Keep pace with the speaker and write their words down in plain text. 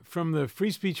From the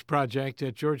Free Speech Project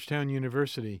at Georgetown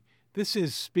University, this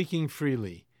is Speaking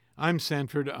Freely. I'm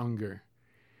Sanford Unger.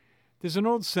 There's an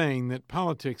old saying that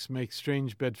politics makes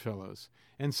strange bedfellows,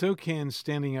 and so can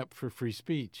standing up for free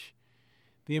speech.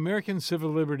 The American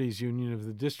Civil Liberties Union of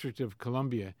the District of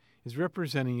Columbia is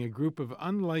representing a group of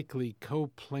unlikely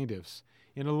co-plaintiffs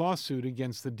in a lawsuit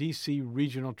against the D.C.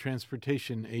 Regional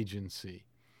Transportation Agency.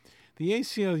 The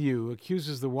ACLU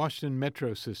accuses the Washington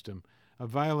Metro system of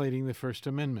violating the First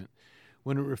Amendment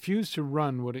when it refused to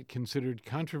run what it considered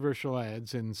controversial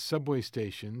ads in subway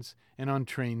stations and on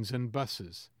trains and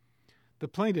buses. The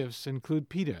plaintiffs include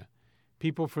PETA,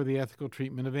 People for the Ethical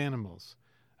Treatment of Animals,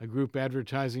 a group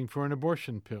advertising for an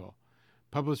abortion pill,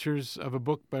 publishers of a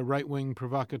book by right-wing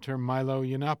provocateur Milo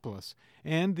Yiannopoulos,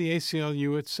 and the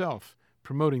ACLU itself,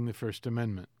 promoting the First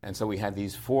Amendment. And so we had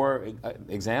these four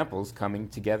examples coming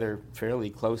together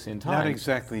fairly close in time. Not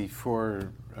exactly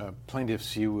four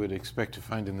plaintiffs you would expect to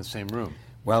find in the same room.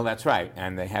 Well, that's right,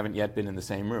 and they haven't yet been in the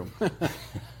same room.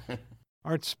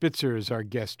 Art Spitzer is our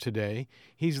guest today.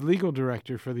 He's legal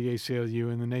director for the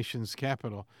ACLU in the nation's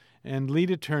capital and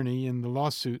lead attorney in the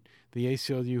lawsuit the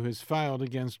ACLU has filed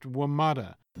against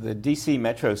WMATA. The D.C.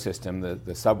 Metro system,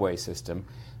 the subway system,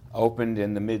 opened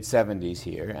in the mid-'70s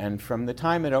here, and from the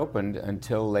time it opened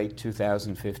until late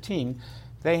 2015,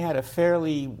 they had a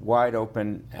fairly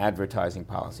wide-open advertising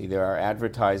policy. There are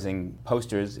advertising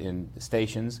posters in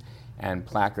stations and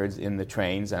placards in the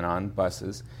trains and on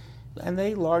buses, and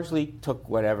they largely took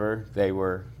whatever they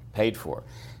were paid for.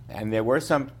 And there were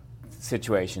some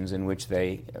situations in which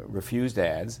they refused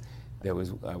ads. There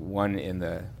was one in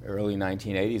the early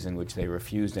 1980s in which they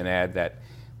refused an ad that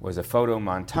was a photo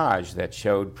montage that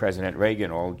showed President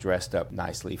Reagan all dressed up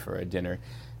nicely for a dinner,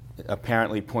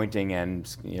 apparently pointing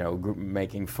and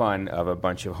making fun of a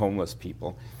bunch of homeless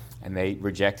people. And they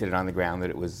rejected it on the ground that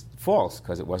it was false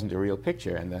because it wasn't a real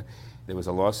picture. And there was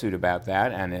a lawsuit about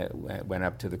that, and it went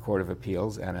up to the Court of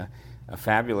Appeals, and a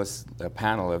fabulous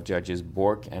panel of Judges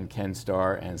Bork and Ken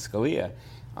Starr and Scalia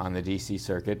on the D.C.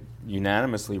 Circuit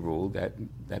unanimously ruled that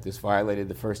this violated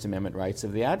the First Amendment rights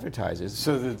of the advertisers.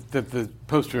 So that the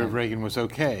poster of Reagan was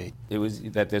okay? It was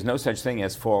that there's no such thing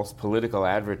as false political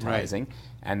advertising, right,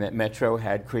 and that Metro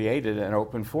had created an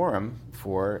open forum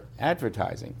for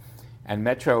advertising. And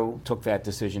Metro took that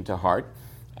decision to heart,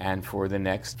 and for the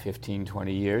next 15,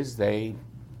 20 years, they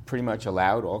pretty much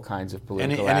allowed all kinds of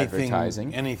political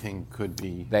advertising. Anything could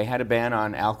be. They had a ban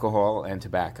on alcohol and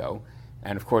tobacco.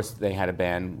 And of course, they had a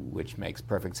ban, which makes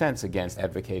perfect sense, against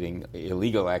advocating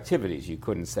illegal activities. You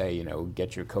couldn't say,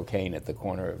 get your cocaine at the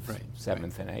corner of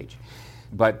 7th and H.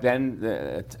 But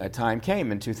then a time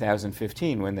came in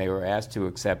 2015 when they were asked to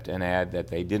accept an ad that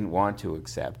they didn't want to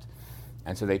accept.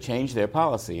 And so they changed their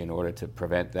policy in order to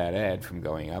prevent that ad from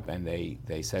going up. And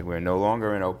they said, we're no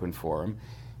longer an open forum,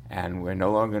 and we're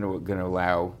no longer going to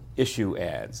allow issue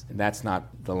ads. And that's not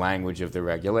the language of the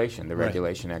regulation. The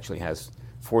regulation actually has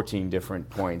 14 different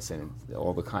points and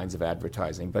all the kinds of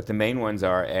advertising. But the main ones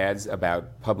are ads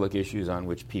about public issues on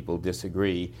which people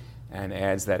disagree and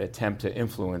ads that attempt to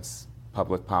influence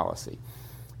public policy.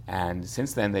 And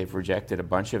since then, they've rejected a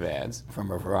bunch of ads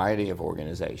from a variety of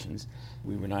organizations.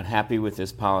 We were not happy with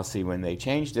this policy when they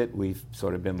changed it. We've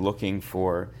sort of been looking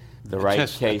for the right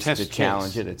case to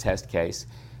challenge it, a test case.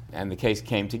 And the case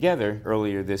came together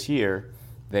earlier this year.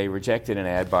 They rejected an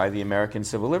ad by the American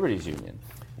Civil Liberties Union.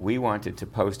 We wanted to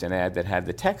post an ad that had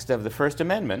the text of the First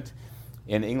Amendment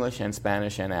in English and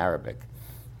Spanish and Arabic.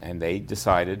 And they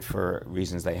decided, for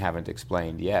reasons they haven't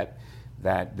explained yet,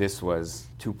 that this was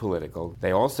too political.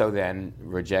 They also then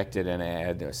rejected an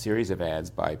ad, a series of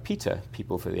ads by PETA,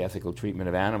 People for the Ethical Treatment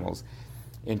of Animals,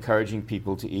 encouraging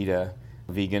people to eat a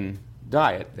vegan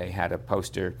diet. They had a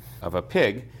poster of a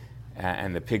pig,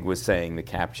 and the pig was saying, the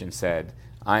caption said,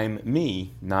 "I'm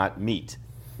me, not meat.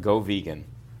 Go vegan."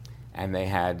 And they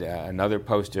had another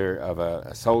poster of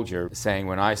a soldier saying,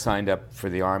 when I signed up for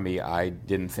the Army, I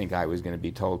didn't think I was going to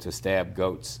be told to stab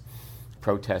goats,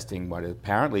 protesting what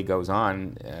apparently goes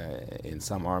on in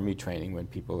some Army training when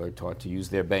people are taught to use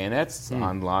their bayonets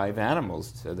on live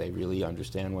animals so they really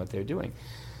understand what they're doing.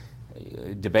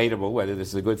 Debatable whether this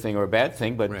is a good thing or a bad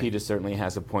thing, but PETA certainly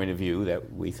has a point of view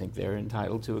that we think they're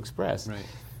entitled to express. Right.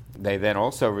 They then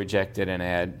also rejected an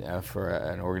ad for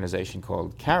an organization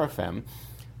called Carafem,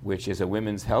 which is a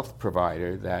women's health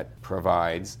provider that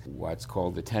provides what's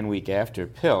called the 10-week after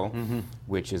pill,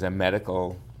 which is a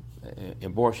medical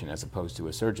abortion as opposed to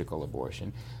a surgical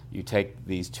abortion. You take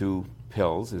these two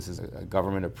pills, this is a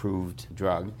government-approved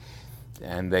drug,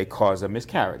 and they cause a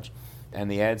miscarriage.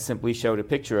 And the ad simply showed a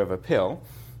picture of a pill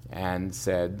and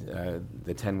said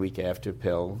the 10-week after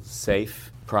pill,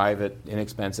 safe, private,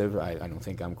 inexpensive. I don't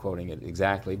think I'm quoting it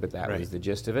exactly, but that was the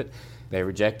gist of it. They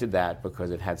rejected that because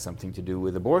it had something to do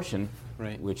with abortion,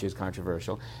 which is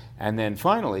controversial. And then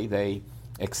finally, they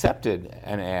accepted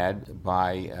an ad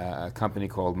by a company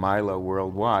called Milo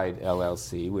Worldwide,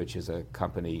 LLC, which is a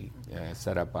company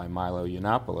set up by Milo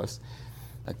Yiannopoulos,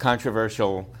 a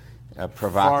controversial,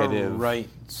 provocative... far-right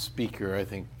speaker, I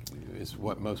think, is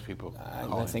what most people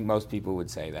call I think most people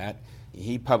would say that.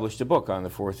 He published a book on the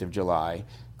 4th of July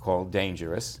called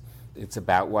Dangerous. It's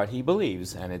about what he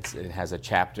believes, and it has a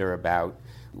chapter about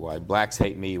why blacks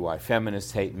hate me, why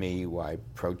feminists hate me, why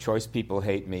pro-choice people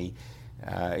hate me,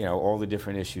 all the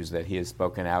different issues that he has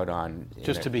spoken out on.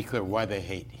 Just to be clear, why they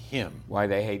hate him. Why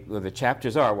they hate, well, the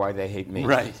chapters are why they hate me.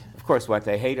 Right. Of course, what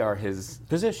they hate are his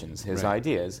positions, his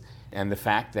ideas, and the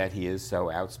fact that he is so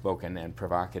outspoken and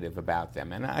provocative about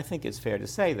them. And I think it's fair to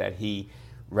say that he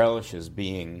relishes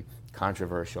being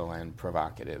controversial and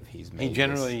provocative. He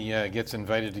generally gets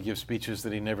invited to give speeches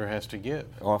that he never has to give.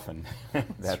 Often.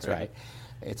 That's right.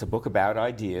 It's a book about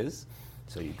ideas,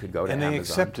 so you could go to Amazon. And they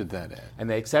accepted that ad. And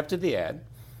they accepted the ad.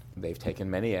 They've taken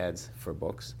many ads for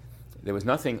books. There was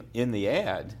nothing in the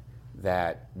ad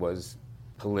that was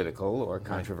political or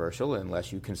controversial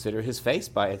unless you consider his face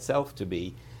by itself to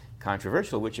be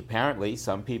controversial, which apparently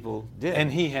some people did.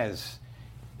 And he has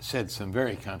said some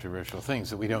very controversial things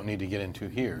that we don't need to get into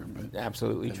here. But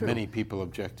absolutely true. Many people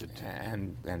objected to.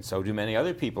 And so do many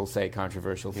other people say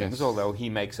controversial things, although he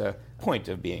makes a point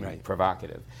of being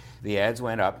provocative. The ads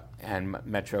went up, and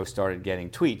Metro started getting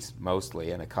tweets,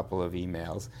 mostly, and a couple of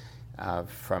emails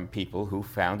from people who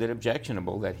found it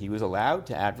objectionable that he was allowed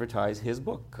to advertise his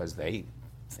book because they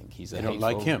think he's They don't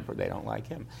like him. They don't like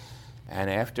him. And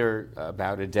after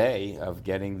about a day of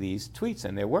getting these tweets,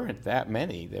 and there weren't that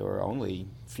many, there were only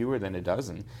fewer than a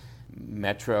dozen,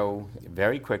 Metro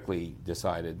very quickly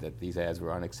decided that these ads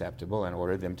were unacceptable and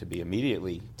ordered them to be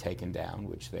immediately taken down,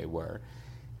 which they were.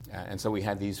 And so we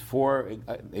had these 4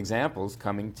 examples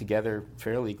coming together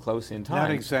fairly close in time.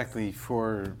 Not exactly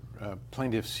 4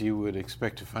 plaintiffs you would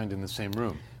expect to find in the same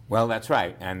room. Well, that's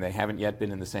right, and they haven't yet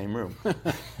been in the same room.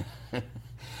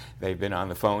 They've been on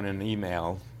the phone and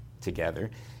email together.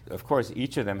 Of course,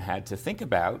 each of them had to think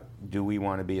about, do we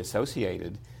want to be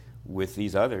associated with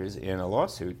these others in a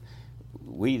lawsuit?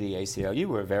 We, the ACLU,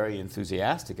 were very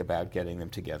enthusiastic about getting them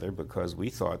together because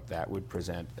we thought that would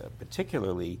present a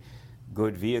particularly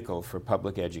good vehicle for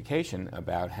public education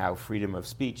about how freedom of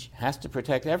speech has to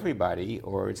protect everybody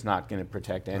or it's not going to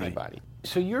protect anybody. Right.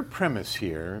 So your premise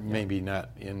here, maybe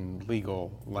not in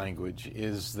legal language,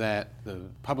 is that the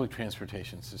public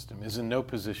transportation system is in no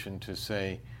position to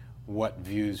say what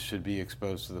views should be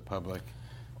exposed to the public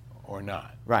or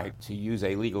not. Right. To use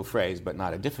a legal phrase, but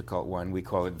not a difficult one, we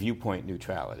call it viewpoint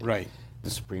neutrality. Right. The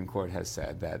Supreme Court has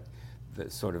said that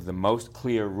the most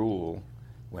clear rule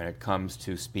when it comes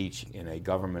to speech in a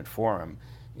government forum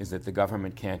is that the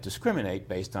government can't discriminate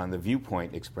based on the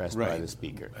viewpoint expressed by the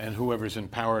speaker. And whoever's in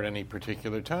power at any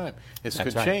particular time. This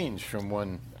could change from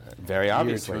one very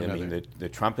obviously. year to I mean, the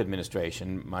Trump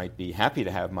administration might be happy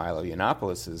to have Milo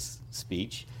Yiannopoulos'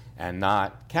 speech and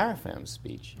not Carafem's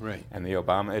speech. Right. And the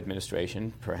Obama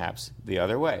administration, perhaps the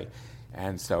other way.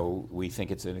 And so we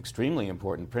think it's an extremely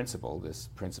important principle, this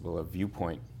principle of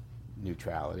viewpoint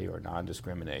neutrality or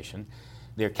non-discrimination.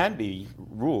 There can be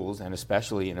rules, and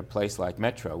especially in a place like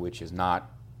Metro, which is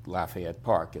not Lafayette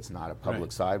Park, it's not a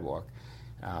public sidewalk,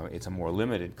 it's a more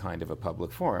limited kind of a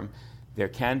public forum, there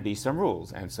can be some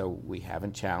rules. And so we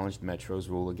haven't challenged Metro's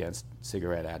rule against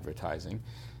cigarette advertising.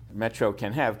 Metro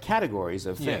can have categories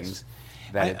of things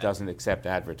that it doesn't accept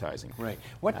advertising. Right.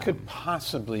 What could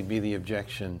possibly be the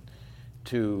objection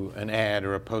to an ad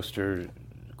or a poster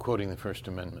quoting the First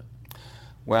Amendment?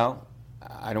 Well,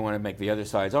 I don't want to make the other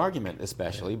side's argument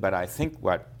especially, but I think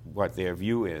what their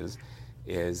view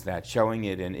is that showing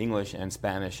it in English and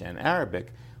Spanish and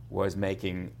Arabic was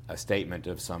making a statement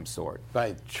of some sort.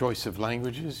 By choice of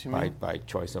languages, you mean? By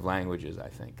choice of languages, I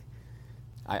think.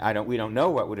 We don't know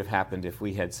what would have happened if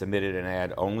we had submitted an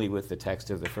ad only with the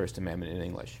text of the First Amendment in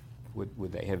English.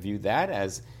 Would they have viewed that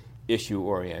as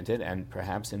issue-oriented, and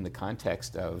perhaps in the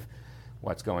context of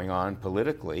what's going on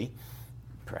politically,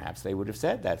 perhaps they would have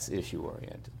said that's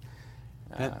issue-oriented.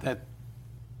 That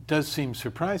does seem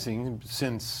surprising,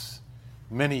 since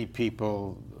many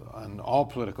people on all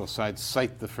political sides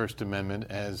cite the First Amendment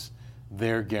as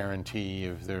their guarantee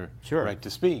of their right to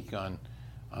speak on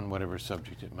whatever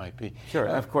subject it might be. Sure.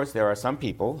 Of course, there are some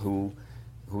people who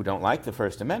don't like the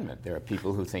First Amendment. There are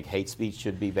people who think hate speech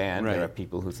should be banned. There are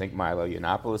people who think Milo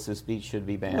Yiannopoulos' speech should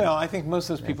be banned. Well, I think most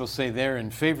of those people say they're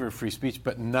in favor of free speech,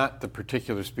 but not the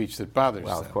particular speech that bothers them.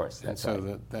 Well, of course, that's right.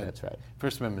 So that's right.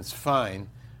 First Amendment's fine,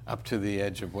 up to the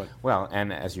edge of what? Well,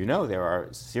 and as you know, there are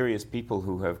serious people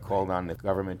who have called on the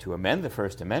government to amend the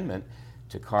First Amendment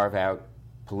to carve out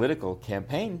political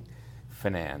campaign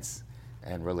finance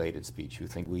and related speech, who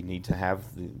think we need to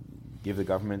give the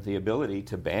government the ability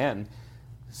to ban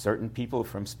certain people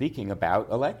from speaking about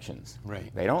elections.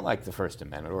 Right. They don't like the First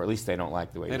Amendment, or at least they don't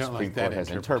like the way the Supreme Court has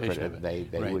interpreted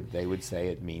it. They would say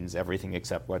it means everything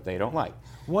except what they don't like.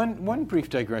 One brief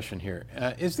digression here.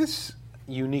 Is this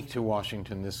unique to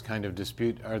Washington, this kind of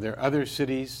dispute? Are there other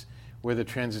cities where the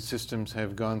transit systems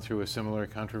have gone through a similar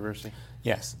controversy?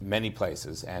 Yes, many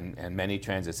places, and many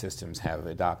transit systems have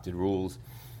adopted rules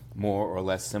more or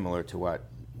less similar to what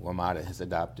WMATA has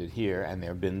adopted here, and there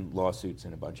have been lawsuits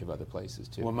in a bunch of other places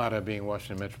too. WMATA being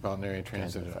Washington Metropolitan Area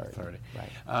Transit Authority.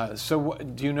 Right. So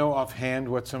do you know offhand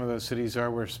what some of those cities are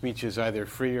where speech is either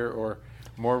freer or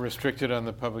more restricted on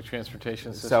the public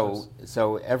transportation systems?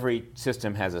 So every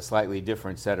system has a slightly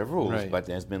different set of rules, right. But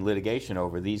there's been litigation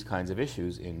over these kinds of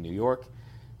issues in New York,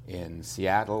 in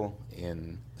Seattle,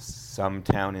 in some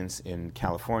town in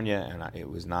California, and it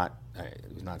was not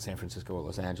San Francisco or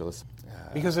Los Angeles.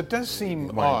 Because it does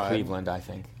seem odd. Cleveland, I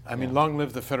think. I mean, long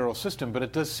live the federal system, but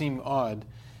it does seem odd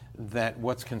that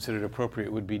what's considered appropriate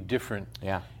would be different.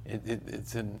 Yeah.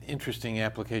 It's an interesting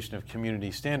application of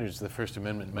community standards. The First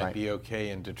Amendment might be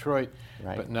okay in Detroit,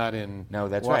 but not in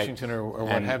Washington or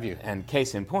what have you. And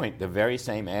case in point, the very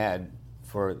same ad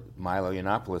for Milo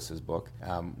Yiannopoulos' book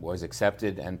was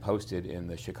accepted and posted in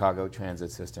the Chicago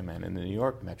transit system and in the New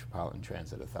York Metropolitan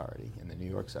Transit Authority, in the New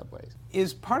York subways.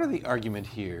 Is part of the argument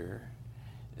here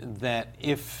that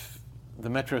if the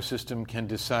metro system can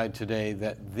decide today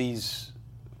that these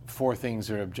 4 things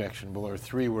are objectionable, or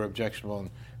 3 were objectionable and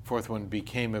 4th one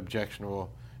became objectionable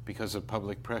because of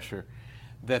public pressure,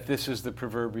 that this is the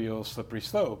proverbial slippery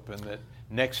slope, and that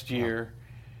next year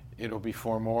it'll be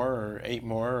 4 more or 8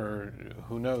 more or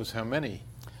who knows how many?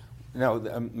 No,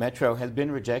 the Metro has been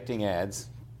rejecting ads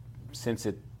since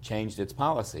it changed its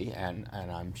policy, and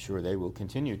I'm sure they will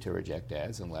continue to reject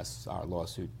ads unless our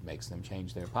lawsuit makes them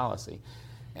change their policy.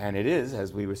 And it is,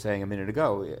 as we were saying a minute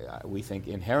ago, we think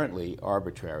inherently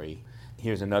arbitrary.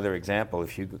 Here's another example.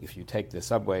 If you take the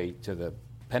subway to the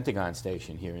Pentagon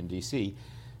station here in D.C.,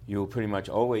 you will pretty much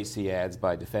always see ads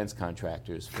by defense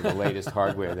contractors for the latest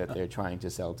hardware that they're trying to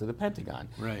sell to the Pentagon.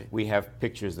 Right. We have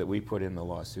pictures that we put in the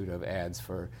lawsuit of ads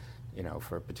for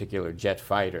a particular jet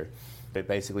fighter that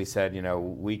basically said,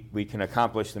 we can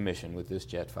accomplish the mission with this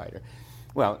jet fighter.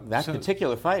 Well, that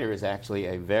particular fighter is actually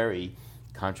a very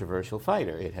controversial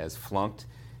fighter. It has flunked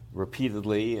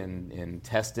repeatedly in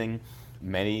testing.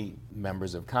 Many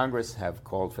members of Congress have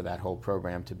called for that whole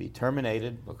program to be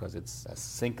terminated because it's a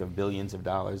sink of billions of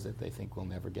dollars that they think will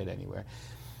never get anywhere.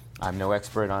 I'm no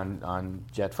expert on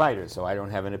jet fighters, so I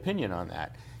don't have an opinion on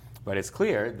that. But it's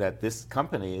clear that this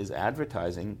company is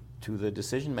advertising to the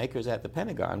decision makers at the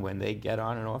Pentagon when they get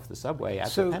on and off the subway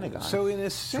at the Pentagon, so in a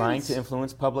sense, trying to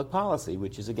influence public policy,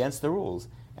 which is against the rules.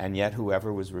 And yet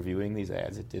whoever was reviewing these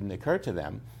ads, it didn't occur to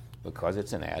them, because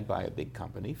it's an ad by a big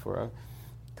company for a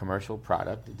commercial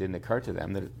product, it didn't occur to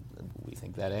them that we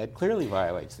think that ad clearly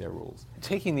violates their rules.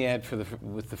 Taking the ad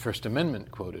with the First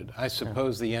Amendment quoted, I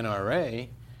suppose the NRA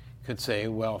could say,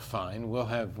 well, fine, we'll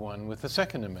have one with the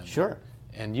Second Amendment. Sure.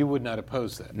 And you would not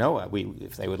oppose that? No,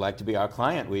 if they would like to be our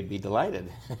client, we'd be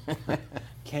delighted.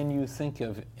 Can you think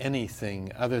of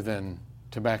anything other than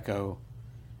tobacco,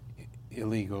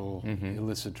 illegal,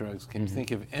 illicit drugs? Can you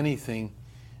think of anything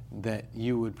that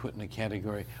you would put in a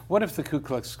category? What if the Ku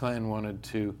Klux Klan wanted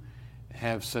to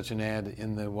have such an ad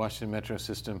in the Washington Metro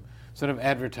system, sort of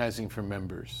advertising for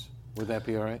members? Would that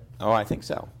be all right? Oh, I think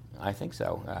so.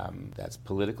 That's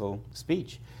political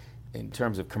speech. In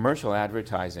terms of commercial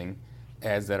advertising,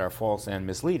 ads that are false and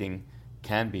misleading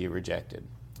can be rejected.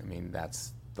 I mean,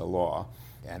 that's the law,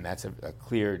 and that's a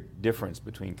clear difference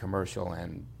between commercial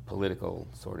and political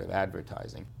sort of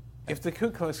advertising. If the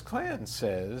Ku Klux Klan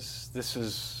says this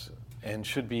is and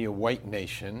should be a white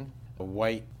nation, a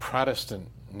white Protestant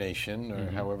nation, or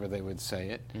however they would say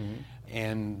it,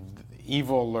 and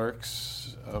evil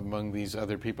lurks among these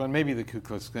other people, and maybe the Ku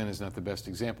Klux Klan is not the best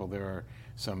example. There are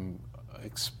some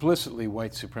explicitly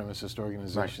white supremacist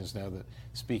organizations now that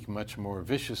speak much more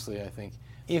viciously, I think.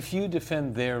 If you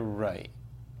defend their right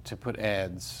to put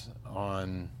ads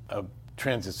on a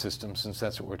transit system, since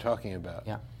that's what we're talking about,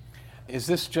 is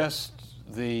this just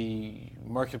the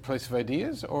marketplace of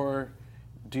ideas, or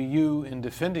do you, in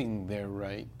defending their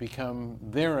right, become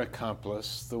their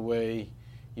accomplice the way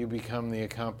you become the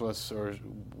accomplice, or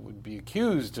would be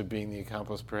accused of being the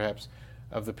accomplice, perhaps,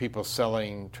 of the people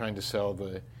trying to sell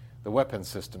the weapons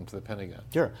system to the Pentagon?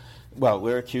 Sure. Well,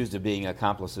 we're accused of being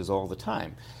accomplices all the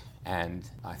time. And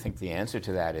I think the answer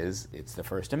to that is it's the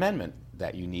First Amendment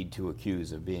that you need to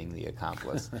accuse of being the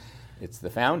accomplice. It's the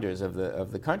founders of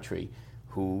the country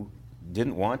who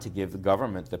didn't want to give the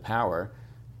government the power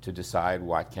to decide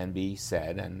what can be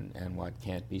said and what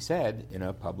can't be said in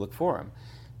a public forum.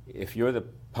 If you're the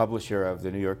publisher of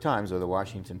the New York Times or the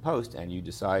Washington Post and you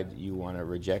decide you want to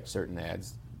reject certain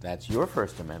ads, that's your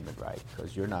First Amendment right,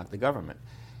 because you're not the government.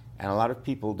 And a lot of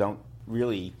people don't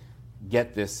really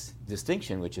get this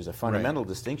distinction, which is a fundamental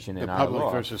distinction in our law. The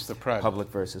public versus the private. Public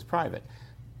versus private.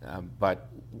 But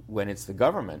when it's the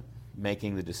government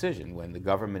making the decision, when the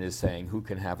government is saying who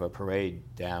can have a parade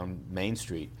down Main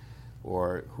Street,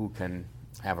 or who can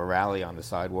have a rally on the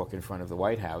sidewalk in front of the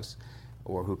White House,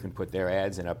 or who can put their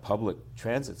ads in a public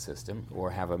transit system,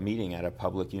 or have a meeting at a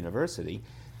public university,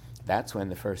 that's when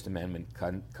the First Amendment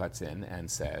cuts in and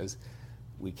says,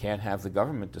 we can't have the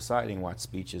government deciding what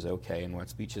speech is okay and what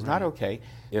speech is not okay.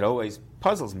 It always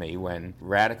puzzles me when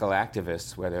radical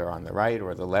activists, whether on the right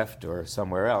or the left or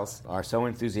somewhere else, are so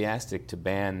enthusiastic to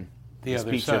ban the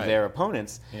speech of their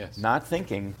opponents, not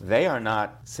thinking they are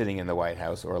not sitting in the White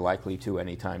House or likely to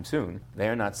anytime soon. They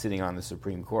are not sitting on the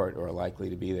Supreme Court or likely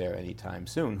to be there anytime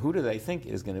soon. Who do they think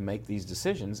is going to make these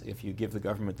decisions if you give the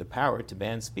government the power to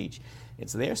ban speech?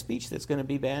 It's their speech that's going to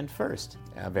be banned first,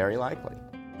 very likely.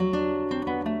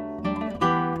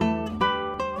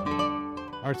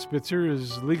 Art Spitzer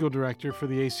is legal director for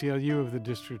the ACLU of the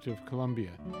District of Columbia.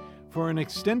 For an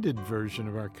extended version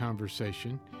of our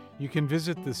conversation, you can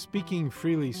visit the Speaking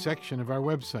Freely section of our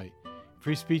website,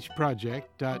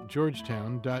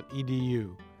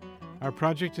 freespeechproject.georgetown.edu. Our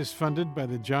project is funded by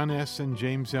the John S. and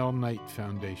James L. Knight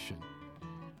Foundation.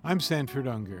 I'm Sanford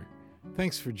Unger.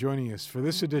 Thanks for joining us for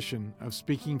this edition of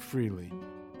Speaking Freely.